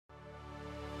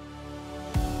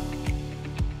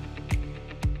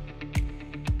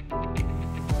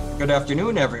Good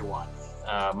afternoon, everyone.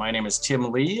 My name is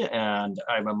Tim Lee, and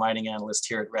I'm a mining analyst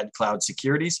here at Red Cloud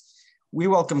Securities. We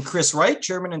welcome Chris Wright,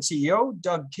 Chairman and CEO,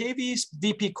 Doug Cavey,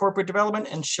 VP Corporate Development,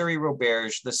 and Sherry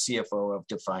Roberge, the CFO of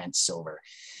Defiance Silver.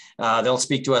 They'll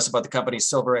speak to us about the company's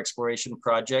silver exploration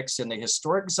projects in the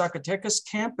historic Zacatecas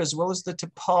camp, as well as the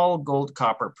Topal gold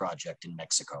copper project in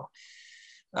Mexico.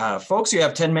 Folks, you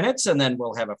have 10 minutes, and then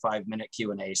we'll have a 5-minute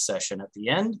Q&A session at the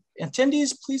end.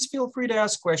 Attendees, please feel free to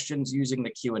ask questions using the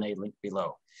Q&A link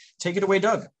below. Take it away,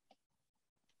 Doug.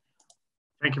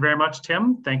 Thank you very much,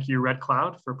 Tim. Thank you, Red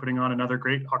Cloud, for putting on another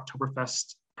great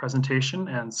Oktoberfest presentation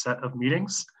and set of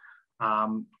meetings.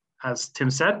 As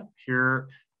Tim said, here,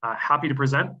 happy to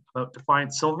present about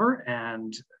Defiance Silver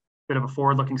and a bit of a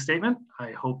forward-looking statement.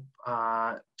 I hope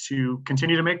to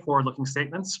continue to make forward-looking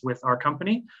statements with our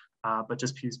company. But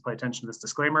just please pay attention to this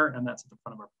disclaimer, and that's at the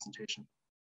front of our presentation.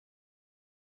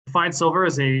 Defiance Silver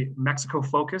is a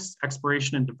Mexico-focused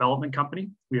exploration and development company.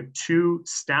 We have two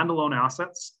standalone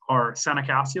assets, our San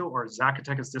Acacio, or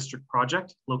Zacatecas District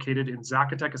project, located in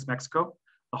Zacatecas, Mexico,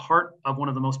 the heart of one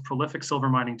of the most prolific silver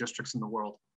mining districts in the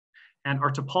world. And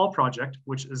our Topal project,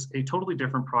 which is a totally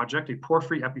different project, a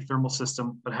porphyry epithermal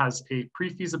system, but has a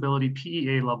pre-feasibility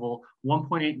PEA level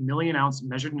 1.8 million ounce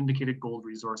measured and indicated gold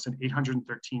resource and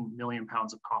 813 million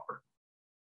pounds of copper.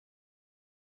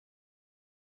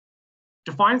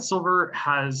 Defiance Silver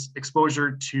has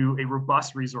exposure to a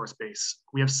robust resource base.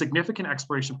 We have significant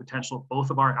exploration potential at both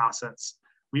of our assets.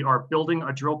 We are building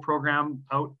a drill program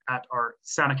out at our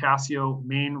San Acacio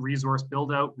main resource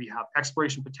build out. We have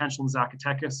exploration potential in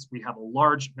Zacatecas. We have a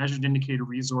large measured indicated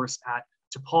resource at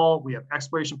Topal. We have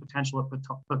exploration potential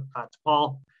at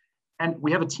Topal. And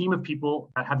we have a team of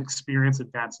people that have experience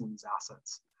advancing these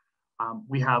assets.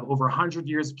 We have over 100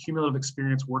 years of cumulative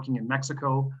experience working in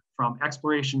Mexico, from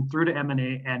exploration through to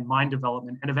M&A and mine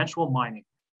development and eventual mining.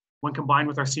 When combined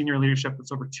with our senior leadership,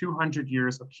 it's over 200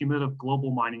 years of cumulative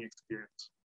global mining experience.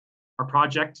 Our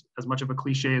project, as much of a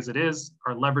cliche as it is,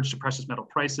 are leveraged to precious metal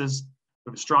prices.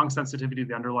 We have a strong sensitivity to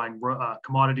the underlying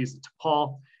commodities at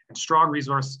Topal and strong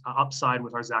resource upside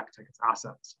with our Zacatecas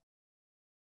assets.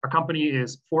 Our company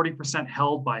is 40%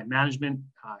 held by management,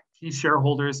 key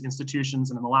shareholders,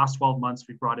 institutions, and in the last 12 months,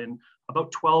 we've brought in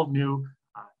about 12 new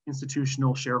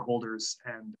institutional shareholders,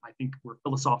 and I think we're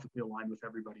philosophically aligned with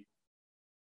everybody.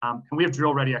 And we have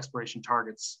drill-ready exploration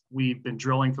targets. We've been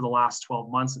drilling for the last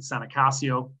 12 months at San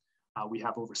Acacio. We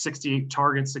have over 68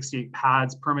 targets, 68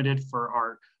 pads permitted for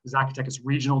our Zacatecas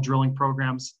regional drilling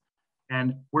programs.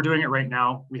 And we're doing it right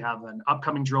now. We have an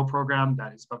upcoming drill program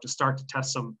that is about to start to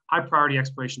test some high priority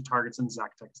exploration targets in the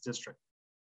Zacatecas district.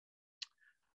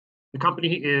 The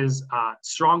company is a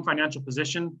strong financial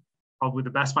position, probably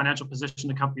the best financial position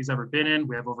the company's ever been in.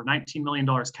 We have over $19 million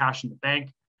cash in the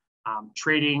bank,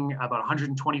 trading about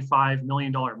 $125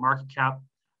 million market cap,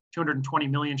 220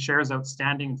 million shares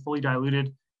outstanding and fully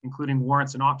diluted, including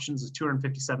warrants and options, is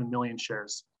 257 million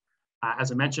shares.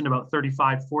 As I mentioned, about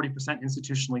 35–40%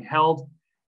 institutionally held,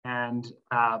 and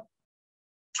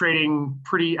trading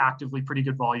pretty actively, pretty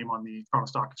good volume on the Toronto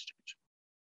Stock Exchange.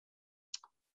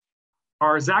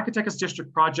 Our Zacatecas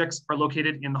District projects are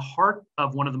located in the heart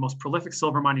of one of the most prolific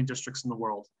silver mining districts in the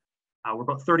world. We're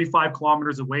about 35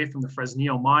 kilometers away from the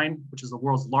Fresnillo mine, which is the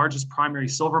world's largest primary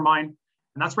silver mine.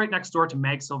 And that's right next door to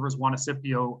MAG Silver's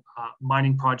Juanicipio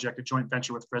mining project, a joint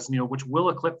venture with Fresnillo, which will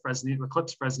eclipse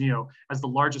Fresnillo as the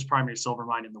largest primary silver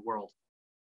mine in the world.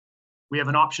 We have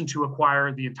an option to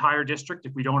acquire the entire district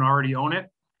if we don't already own it.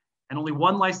 And only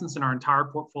one license in our entire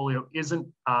portfolio isn't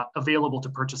available to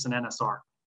purchase an NSR.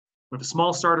 We have a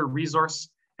small starter resource,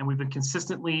 and we've been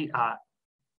consistently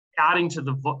adding to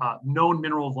the known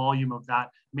mineral volume of that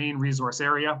main resource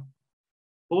area.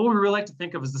 But what we really like to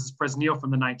think of is this is Fresnillo from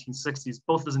the 1960s,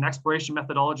 both as an exploration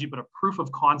methodology, but a proof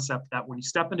of concept that when you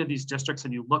step into these districts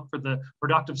and you look for the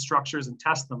productive structures and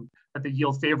test them, that they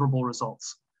yield favorable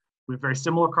results. We have a very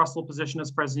similar crustal position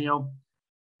as Fresnillo.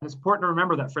 And it's important to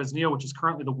remember that Fresnillo, which is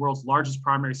currently the world's largest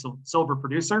primary silver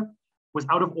producer, was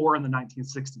out of ore in the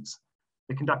 1960s.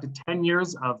 They conducted 10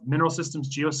 years of mineral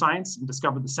systems geoscience and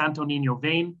discovered the Santo Nino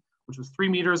vein, which was 3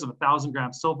 meters of 1,000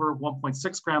 grams silver,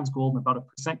 1.6 grams gold, and about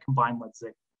 1% combined lead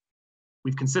zinc.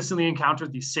 We've consistently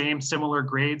encountered these same similar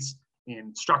grades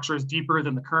in structures deeper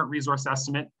than the current resource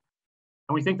estimate.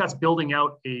 And we think that's building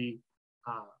out a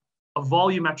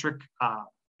volumetric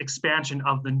expansion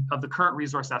of the current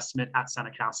resource estimate at San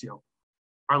Acacio.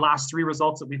 Our last 3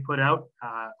 results that we put out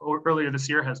earlier this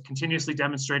year has continuously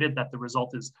demonstrated that the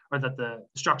result is, or that the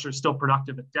structure is still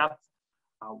productive at depth.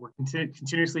 We're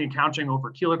continuously encountering over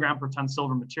a kilogram per ton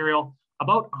silver material,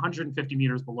 about 150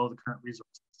 meters below the current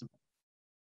resource estimate.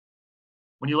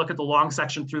 When you look at the long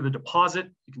section through the deposit,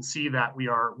 you can see that we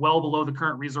are well below the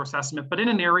current resource estimate, but in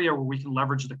an area where we can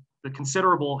leverage the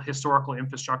considerable historical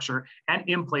infrastructure and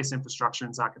in-place infrastructure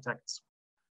in Zacatecas.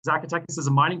 Zacatecas is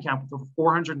a mining camp with over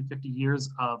 450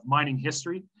 years of mining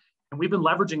history, and we've been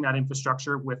leveraging that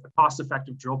infrastructure with a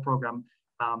cost-effective drill program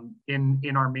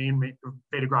in our main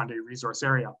Veta Grande resource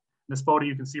area. In this photo,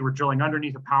 you can see we're drilling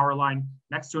underneath a power line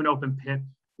next to an open pit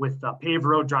with a paved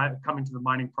road drive coming to the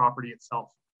mining property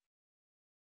itself.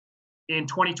 In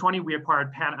 2020, we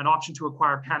acquired an option to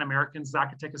acquire Pan American's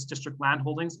Zacatecas district land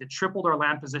holdings. It tripled our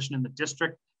land position in the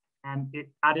district, and it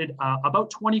added about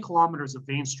 20 kilometers of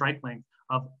vein strike length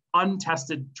of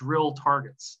untested drill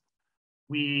targets.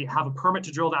 We have a permit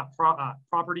to drill that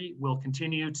property. We'll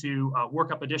continue to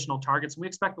work up additional targets, and we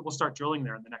expect that we'll start drilling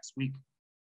there in the next week.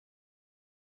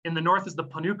 In the north is the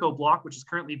Panuco block, which is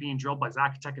currently being drilled by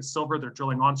Zacatecas Silver. They're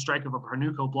drilling on strike of a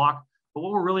Panuco block. But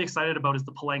what we're really excited about is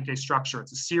the Palenque structure.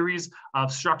 It's a series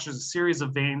of structures, a series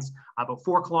of veins, about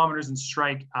 4 kilometers in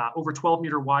strike, over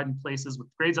 12-meter wide in places with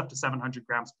grades up to 700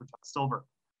 grams per ton silver.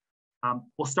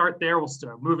 We'll start there. We'll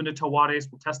move into Tawares.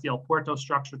 We'll test the El Puerto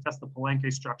structure, test the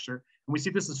Palenque structure. And we see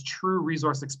this as true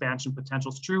resource expansion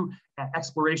potential, true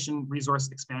exploration resource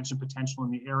expansion potential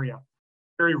in the area.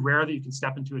 Very rare that you can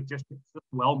step into a district that's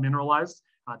well mineralized,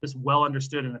 this well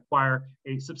understood, and acquire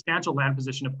a substantial land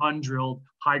position of undrilled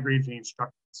high-grade vein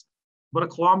structures. About 1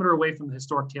 kilometer away from the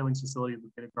historic tailings facility of the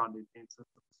Veta Grande vein system.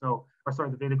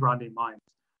 The Veta Grande mines.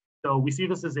 So we see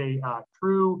this as a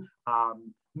true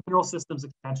mineral systems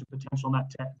expansion potential, and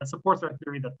that supports our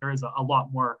theory that there is a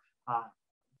lot more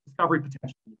discovery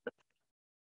potential.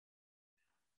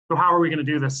 So how are we going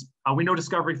to do this? We know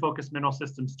discovery-focused mineral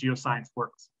systems geoscience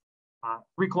works.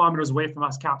 3 kilometers away from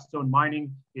us, Capstone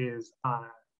Mining is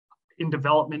in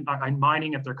development and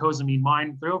mining at their Cosamine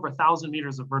mine. There are over 1,000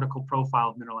 meters of vertical profile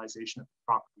of mineralization at the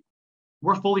property.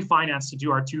 We're fully financed to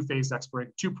do our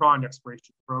two-pronged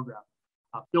exploration program,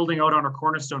 building out on our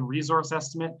cornerstone resource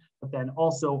estimate, but then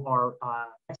also our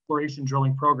exploration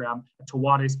drilling program at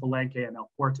Tawares, Palenque, and El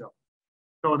Puerto.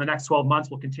 So in the next 12 months,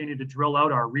 we'll continue to drill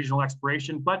out our regional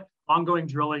exploration, but ongoing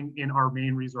drilling in our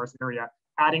main resource area,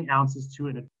 adding ounces to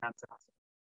an advanced asset.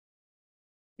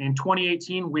 In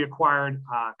 2018, we acquired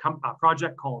a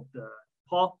project called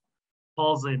Paul.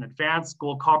 Paul's an advanced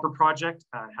gold copper project.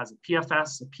 It has a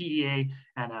PFS, a PEA,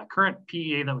 and a current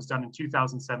PEA that was done in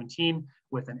 2017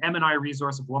 with an M&I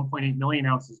resource of 1.8 million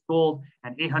ounces gold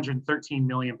and 813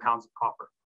 million pounds of copper.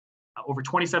 Over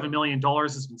 $27 million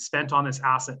has been spent on this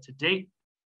asset to date.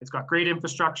 It's got great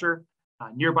infrastructure.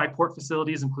 Nearby port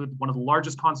facilities include one of the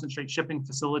largest concentrate shipping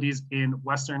facilities in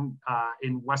Western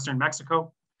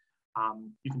Mexico.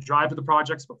 You can drive to the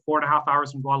projects about 4.5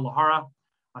 hours from Guadalajara.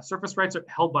 Surface rights are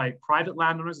held by private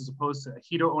landowners as opposed to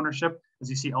ejido ownership, as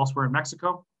you see elsewhere in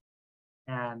Mexico.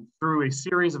 And through a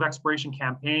series of exploration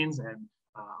campaigns and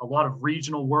a lot of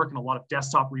regional work and a lot of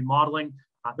desktop remodeling,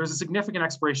 there's a significant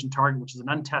exploration target, which is an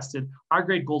untested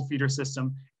high-grade gold feeder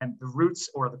system and the roots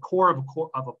or the core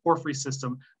of a porphyry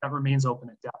system that remains open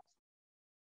at depth.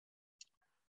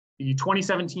 The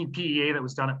 2017 PEA that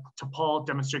was done at Topal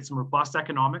demonstrates some robust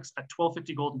economics at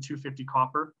 $12.50 gold and $2.50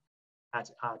 copper, at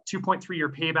a 2.3-year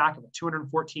payback of a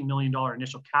 $214 million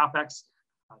initial capex,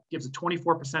 gives a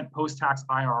 24% post-tax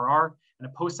IRR and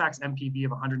a post-tax NPV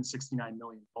of $169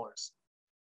 million.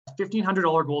 At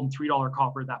 $1,500 gold and $3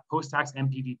 copper, that post-tax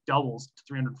NPV doubles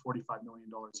to $345 million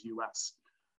US.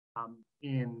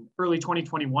 In early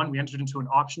 2021, we entered into an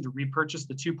option to repurchase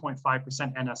the 2.5%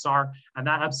 NSR, and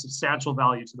that adds substantial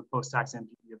value to the post-tax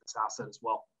NPV of this asset as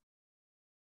well.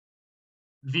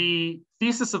 The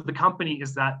thesis of the company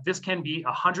is that this can be a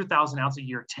 100,000 ounce a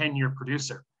year, 10-year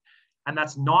producer. And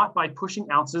that's not by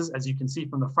pushing ounces, as you can see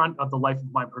from the front of the life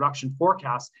of mine production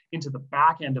forecast, into the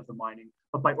back end of the mining,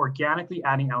 but by organically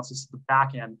adding ounces to the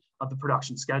back end of the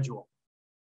production schedule.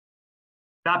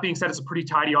 That being said, it's a pretty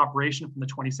tidy operation from the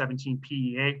 2017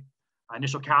 PEA.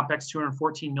 Initial capex,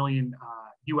 $214 million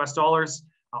US dollars,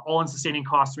 all-in sustaining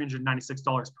costs,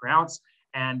 $396 per ounce.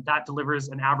 And that delivers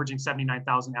an averaging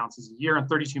 79,000 ounces a year and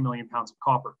 32 million pounds of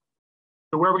copper.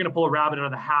 So where are we going to pull a rabbit out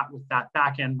of the hat with that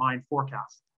back-end mine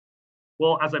forecast?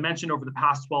 Well, as I mentioned, over the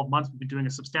past 12 months, we've been doing a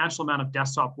substantial amount of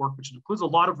desktop work, which includes a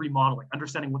lot of remodeling,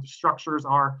 understanding what the structures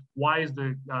are, why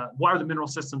are the mineral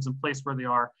systems in place where they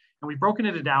are, and we've broken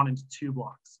it down into 2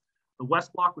 blocks. The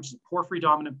west block, which is a porphyry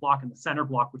dominant block, and the center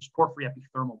block, which is porphyry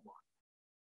epithermal block.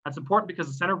 That's important because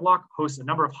the center block hosts a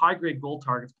number of high-grade gold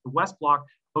targets. The west block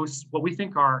hosts what we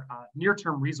think are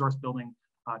near-term resource building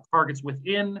targets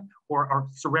within or are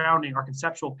surrounding our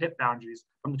conceptual pit boundaries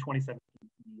from the 2017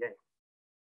 PEA.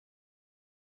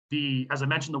 as I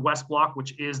mentioned, the West Block,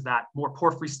 which is that more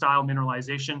porphyry style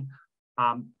mineralization.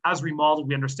 As remodeled,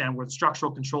 we understand where the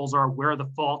structural controls are, where are the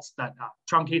faults that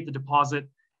truncate the deposit.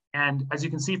 And as you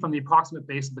can see from the approximate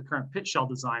base of the current pit shell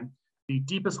design, the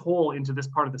deepest hole into this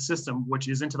part of the system, which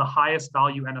is into the highest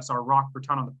value NSR rock per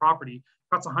ton on the property,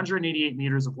 cuts 188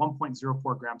 meters of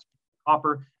 1.04 grams per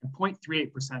copper and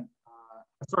 0.38%,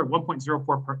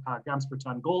 1.04 grams per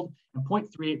ton gold and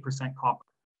 0.38% copper.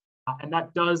 And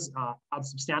that does add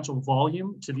substantial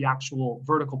volume to the actual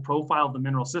vertical profile of the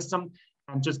mineral system.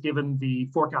 And just given the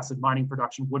forecasted mining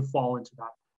production would fall into that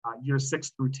years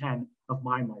 6 through 10 of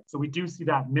mine life. So we do see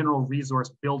that mineral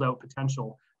resource build out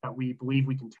potential that we believe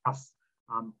we can test.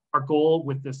 Our goal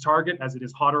with this target, as it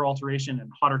is hotter alteration and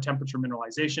hotter temperature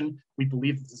mineralization, we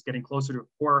believe this is getting closer to the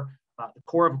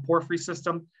core of a porphyry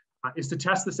system, is to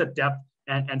test this at depth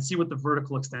and see what the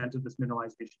vertical extent of this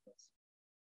mineralization is.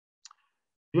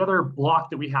 The other block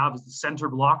that we have is the center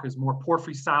block, is more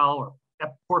porphyry style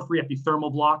or porphyry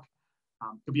epithermal block.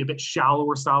 Could be a bit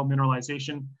shallower style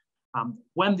mineralization.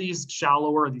 When these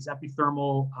shallower, these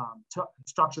epithermal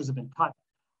structures have been cut,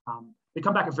 they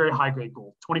come back at very high grade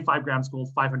gold, 25 grams gold,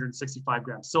 565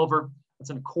 grams silver. That's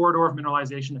in a corridor of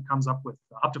mineralization that comes up with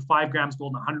up to 5 grams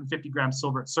gold and 150 grams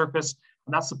silver at surface.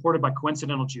 And that's supported by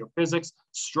coincidental geophysics,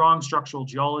 strong structural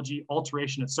geology,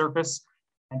 alteration at surface.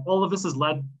 And all of this has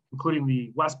led, including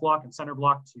the West Block and Center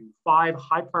Block, to 5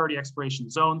 high priority exploration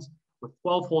zones with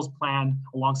 12 holes planned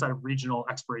alongside of regional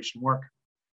exploration work.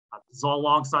 This is all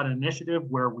alongside an initiative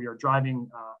where we are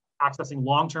accessing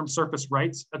long-term surface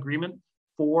rights agreement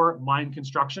for mine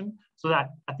construction, so that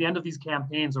at the end of these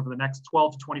campaigns over the next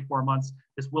 12 to 24 months,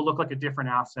 this will look like a different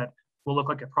asset, will look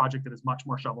like a project that is much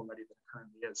more shovel ready than it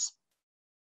currently is.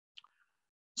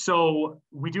 So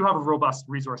we do have a robust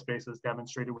resource base as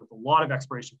demonstrated with a lot of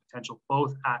exploration potential,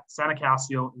 both at San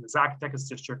Nicasio in the Zacatecas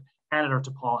district and at our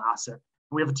Topal asset.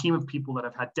 And we have a team of people that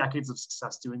have had decades of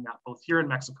success doing that, both here in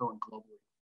Mexico and globally.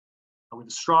 We have a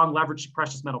strong leverage to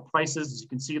precious metal prices. As you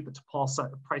can see at the Topal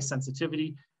price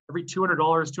sensitivity, every $200,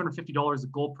 $250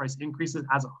 of gold price increases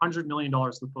adds $100 million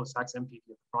to the post-tax NPV of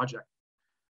the project.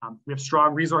 We have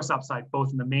strong resource upside,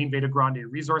 both in the main Veta Grande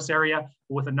resource area,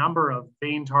 but with a number of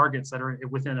vein targets that are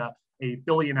within a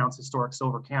billion-ounce historic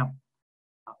silver camp.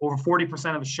 Over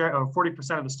 40%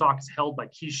 of the stock is held by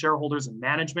key shareholders and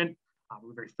management.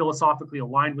 We're very philosophically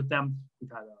aligned with them. We've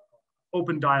had an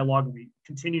open dialogue, and we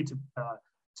continue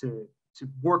to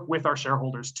work with our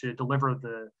shareholders to deliver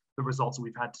the results that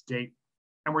we've had to date.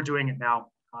 And we're doing it now.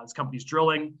 This company's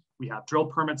drilling. We have drill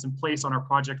permits in place on our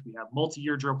project. We have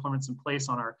multi-year drill permits in place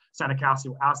on our San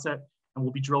Nicasio asset, and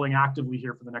we'll be drilling actively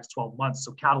here for the next 12 months.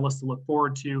 So catalysts to look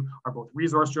forward to are both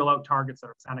resource drill out targets that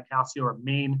are San Nicasio, our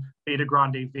main Veta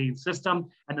Grande vein system,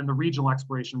 and then the regional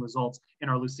exploration results in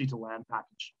our Lucita land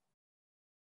package.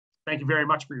 Thank you very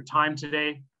much for your time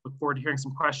today. Look forward to hearing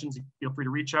some questions. Feel free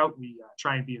to reach out. We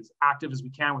try and be as active as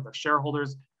we can with our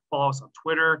shareholders. Follow us on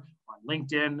Twitter, on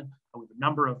LinkedIn. We have a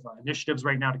number of initiatives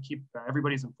right now to keep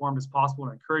everybody as informed as possible.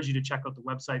 And I encourage you to check out the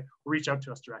website or reach out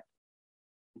to us directly.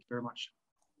 Thank you very much.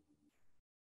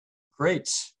 Great.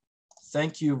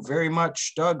 Thank you very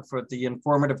much, Doug, for the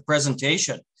informative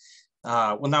presentation.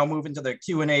 We'll now move into the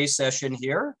Q&A session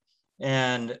here.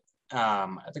 And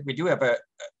I think we do have a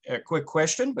quick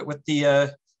question, but with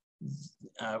the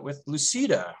with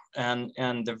Lucita and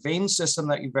the vein system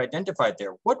that you've identified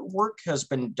there, what work has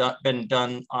been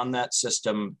done on that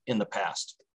system in the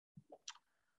past?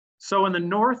 So in the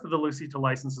north of the Lucita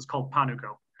license is called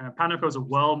Panuco. Panuco is a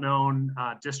well-known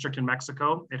district in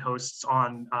Mexico. It hosts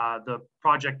on the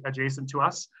project adjacent to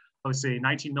us, hosts a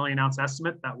 19 million ounce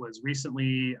estimate that was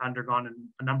recently undergone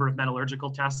a number of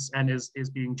metallurgical tests and is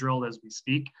being drilled as we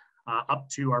speak up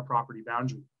to our property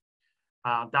boundary.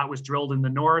 That was drilled in the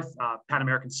north. Pan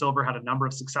American Silver had a number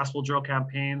of successful drill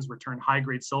campaigns, returned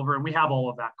high-grade silver, and we have all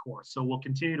of that core. So we'll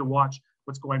continue to watch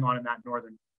what's going on in that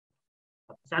northern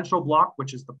central block,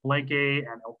 which is the Palenque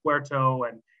and El Puerto,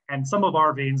 and some of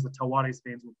our veins, the Tahuares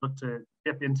veins, we'll look to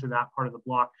dip into that part of the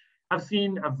block. I've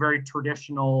seen a very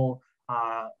traditional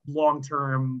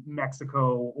long-term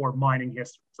Mexico or mining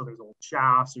history. So there's old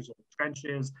shafts, there's old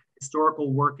trenches,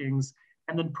 historical workings.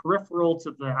 And then peripheral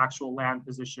to the actual land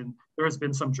position, there has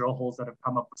been some drill holes that have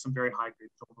come up with some very high-grade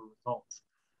silver results.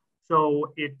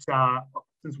 So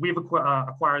since we've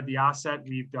acquired the asset,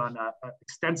 we've done an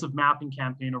extensive mapping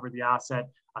campaign over the asset,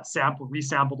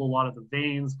 resampled a lot of the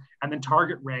veins, and then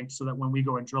target ranked so that when we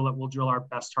go and drill it, we'll drill our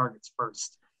best targets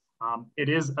first. It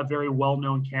is a very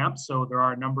well-known camp, so there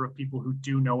are a number of people who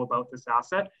do know about this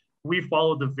asset. we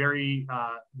followed the very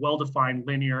well-defined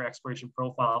linear exploration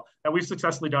profile that we've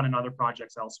successfully done in other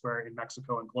projects elsewhere in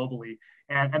Mexico and globally.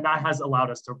 And that has allowed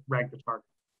us to rank the target.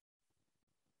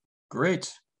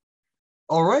 Great.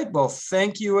 All right, well,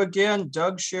 thank you again,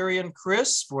 Doug, Sherry, and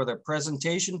Chris for the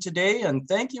presentation today. And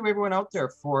thank you everyone out there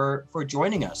for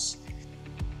joining us.